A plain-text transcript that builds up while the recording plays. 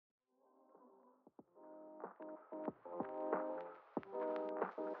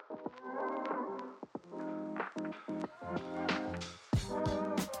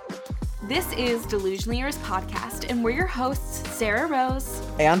This is Delusionally Yours podcast, and we're your hosts, Sarah Rose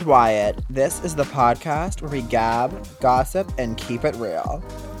and Wyatt. This is the podcast where we gab, gossip, and keep it real.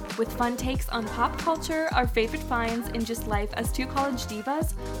 With fun takes on pop culture, our favorite finds, and just life as two college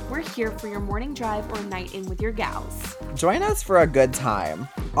divas, we're here for your morning drive or night in with your gals. Join us for a good time.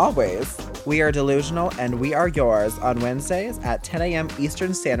 Always. We are delusional and we are yours on Wednesdays at 10 a.m.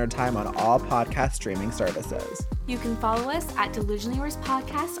 Eastern Standard Time on all podcast streaming services. You can follow us at Delusionally Yours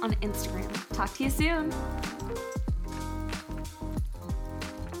Podcast on Instagram. Talk to you soon.